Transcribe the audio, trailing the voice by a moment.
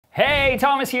Hey,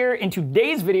 Thomas here. In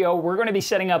today's video, we're going to be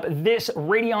setting up this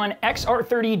Radion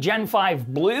XR30 Gen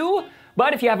 5 Blue,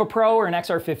 but if you have a Pro or an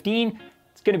XR15,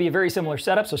 it's going to be a very similar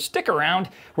setup, so stick around.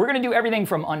 We're going to do everything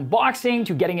from unboxing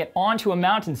to getting it onto a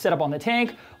mount and set up on the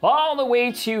tank, all the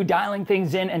way to dialing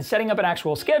things in and setting up an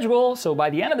actual schedule. So by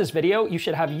the end of this video, you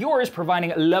should have yours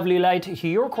providing lovely light to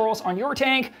your corals on your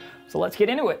tank. So let's get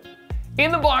into it.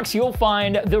 In the box, you'll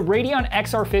find the Radion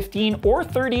XR15 or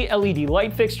 30 LED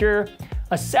light fixture,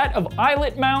 a set of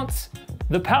eyelet mounts,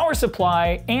 the power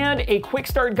supply, and a quick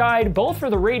start guide both for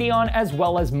the Radion as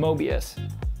well as Mobius.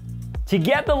 To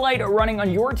get the light running on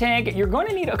your tank, you're going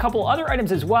to need a couple other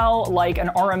items as well, like an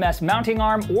RMS mounting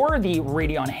arm or the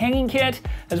Radion hanging kit,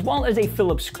 as well as a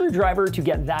Phillips screwdriver to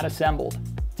get that assembled.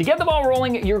 To get the ball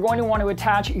rolling, you're going to want to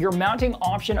attach your mounting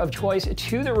option of choice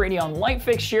to the Radion light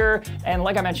fixture, and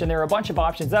like I mentioned, there are a bunch of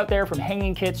options out there from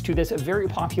hanging kits to this very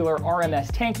popular RMS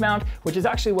tank mount, which is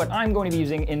actually what I'm going to be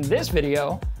using in this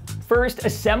video. First,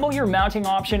 assemble your mounting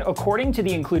option according to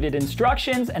the included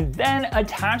instructions, and then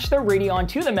attach the Radion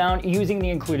to the mount using the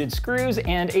included screws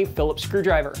and a Phillips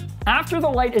screwdriver. After the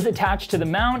light is attached to the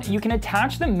mount, you can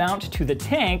attach the mount to the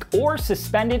tank or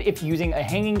suspend it if using a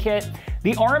hanging kit.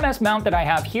 The RMS mount that I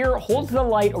have here holds the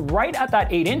light right at that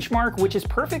 8-inch mark, which is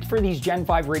perfect for these Gen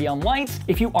 5 Radion lights.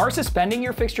 If you are suspending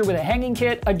your fixture with a hanging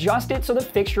kit, adjust it so the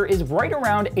fixture is right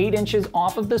around 8 inches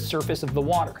off of the surface of the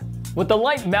water. With the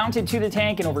light mounted to the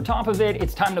tank and over top of it,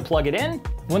 it's time to plug it in.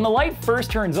 When the light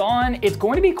first turns on, it's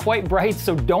going to be quite bright,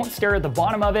 so don't stare at the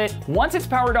bottom of it. Once it's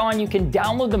powered on, you can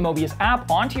download the Mobius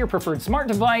app onto your preferred smart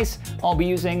device. I'll be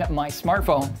using my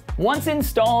smartphone. Once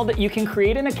installed, you can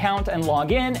create an account and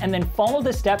log in, and then follow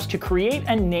the steps to create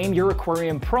and name your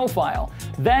aquarium profile.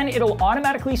 Then it'll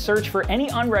automatically search for any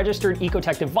unregistered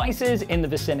EcoTech devices in the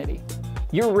vicinity.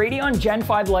 Your Radion Gen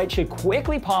 5 light should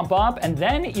quickly pop up, and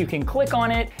then you can click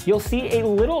on it. You'll see a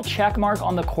little check mark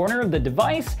on the corner of the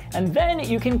device, and then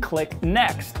you can click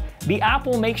Next. The app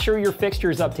will make sure your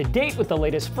fixture is up to date with the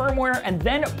latest firmware and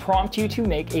then prompt you to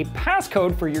make a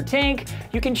passcode for your tank.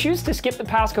 You can choose to skip the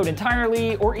passcode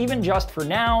entirely or even just for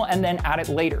now and then add it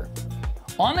later.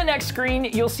 On the next screen,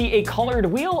 you'll see a colored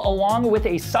wheel along with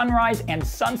a sunrise and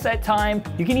sunset time.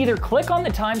 You can either click on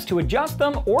the times to adjust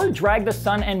them or drag the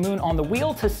sun and moon on the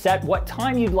wheel to set what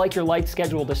time you'd like your light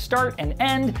schedule to start and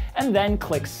end, and then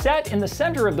click Set in the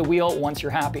center of the wheel once you're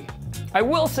happy. I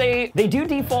will say they do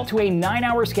default to a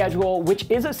 9-hour schedule, which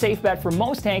is a safe bet for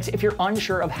most tanks if you're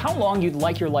unsure of how long you'd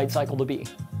like your light cycle to be.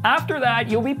 After that,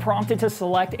 you'll be prompted to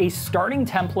select a starting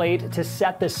template to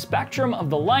set the spectrum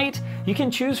of the light. You can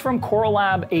choose from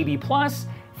CoralLab AB+,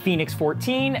 Phoenix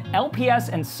 14, LPS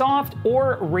and Soft,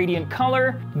 or Radiant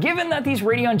Color. Given that these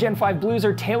Radion Gen 5 Blues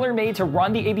are tailor-made to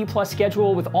run the AB+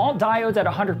 schedule with all diodes at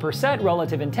 100%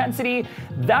 relative intensity,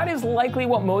 that is likely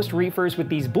what most reefers with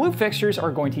these blue fixtures are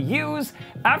going to use.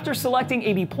 After selecting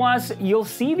AB+, you'll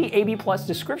see the AB+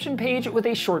 description page with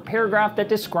a short paragraph that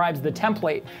describes the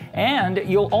template. And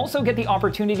you'll also get the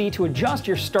opportunity to adjust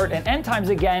your start and end times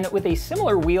again with a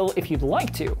similar wheel if you'd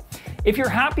like to. If you're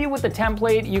happy with the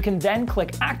template, you can then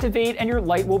click Activate and your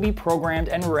light will be programmed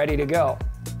and ready to go.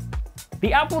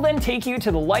 The app will then take you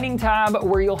to the lighting tab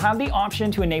where you'll have the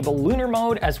option to enable lunar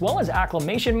mode as well as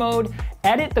acclimation mode,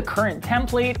 edit the current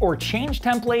template or change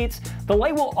templates. The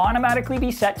light will automatically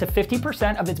be set to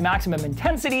 50% of its maximum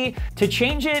intensity. To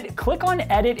change it, click on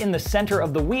Edit in the center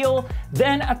of the wheel,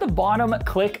 then at the bottom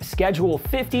click Schedule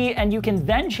 50, and you can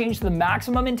then change the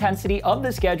maximum intensity of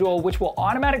the schedule, which will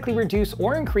automatically reduce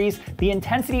or increase the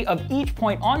intensity of each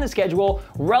point on the schedule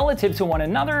relative to one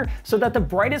another so that the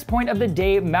brightest point of the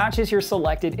day matches your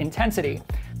selected intensity.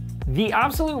 The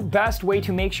absolute best way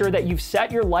to make sure that you've set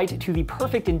your light to the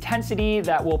perfect intensity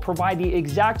that will provide the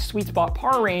exact sweet spot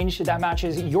PAR range that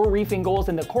matches your reefing goals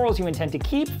and the corals you intend to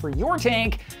keep for your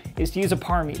tank is to use a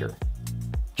PAR meter.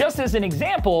 Just as an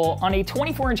example, on a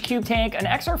 24-inch cube tank, an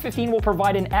XR15 will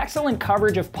provide an excellent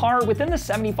coverage of PAR within the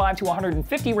 75 to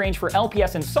 150 range for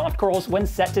LPS and soft corals when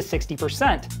set to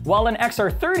 60%, while an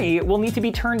XR30 will need to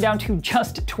be turned down to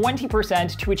just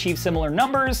 20% to achieve similar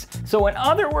numbers. So in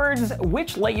other words,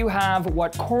 which light you have,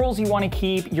 what corals you want to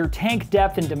keep, your tank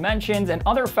depth and dimensions, and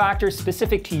other factors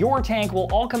specific to your tank will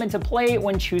all come into play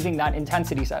when choosing that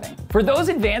intensity setting. For those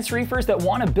advanced reefers that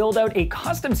want to build out a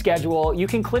custom schedule, you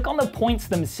can click on the points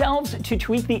themselves themselves to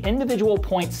tweak the individual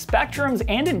point spectrums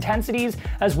and intensities,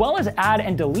 as well as add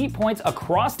and delete points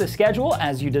across the schedule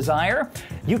as you desire.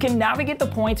 You can navigate the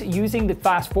points using the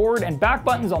fast forward and back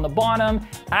buttons on the bottom,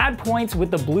 add points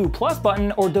with the blue plus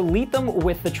button, or delete them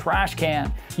with the trash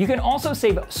can. You can also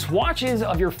save swatches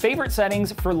of your favorite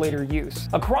settings for later use.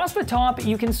 Across the top,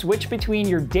 you can switch between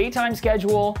your daytime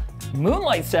schedule,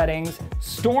 moonlight settings,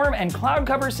 storm and cloud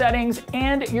cover settings,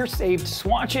 and your saved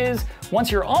swatches. Once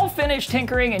you're all finished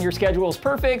tinkering and your schedule is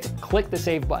perfect, click the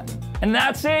save button. And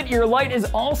that's it, your light is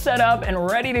all set up and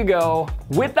ready to go.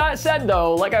 With that said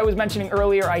though, like I was mentioning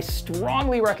earlier, I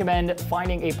strongly recommend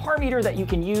finding a par meter that you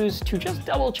can use to just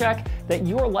double check that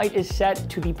your light is set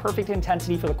to the perfect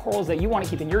intensity for the corals that you want to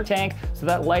keep in your tank, so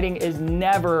that lighting is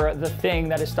never the thing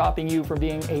that is stopping you from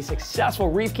being a successful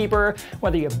reef keeper.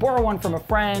 Whether you borrow one from a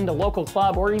friend, a local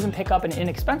club, or even pick up an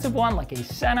inexpensive one like a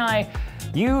Senai,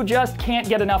 you just can't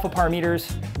get enough of par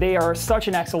meters. They are such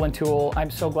an excellent tool.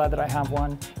 I'm so glad that I have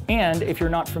one. And if you're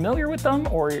not familiar with them,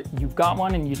 or you've got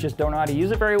one and you just don't know how to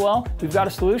use it very well, we've got a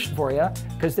solution for you,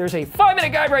 because there's a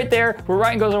 5-minute guide right there where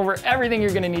Ryan goes over everything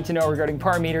you're gonna need to know regarding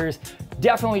par meters.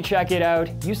 Definitely check it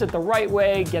out. Use it the right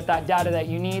way, get that data that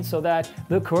you need so that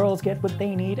the corals get what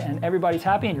they need and everybody's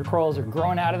happy and your corals are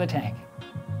growing out of the tank.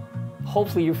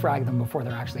 Hopefully you frag them before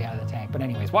they're actually out of the tank. But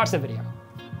anyways, watch the video.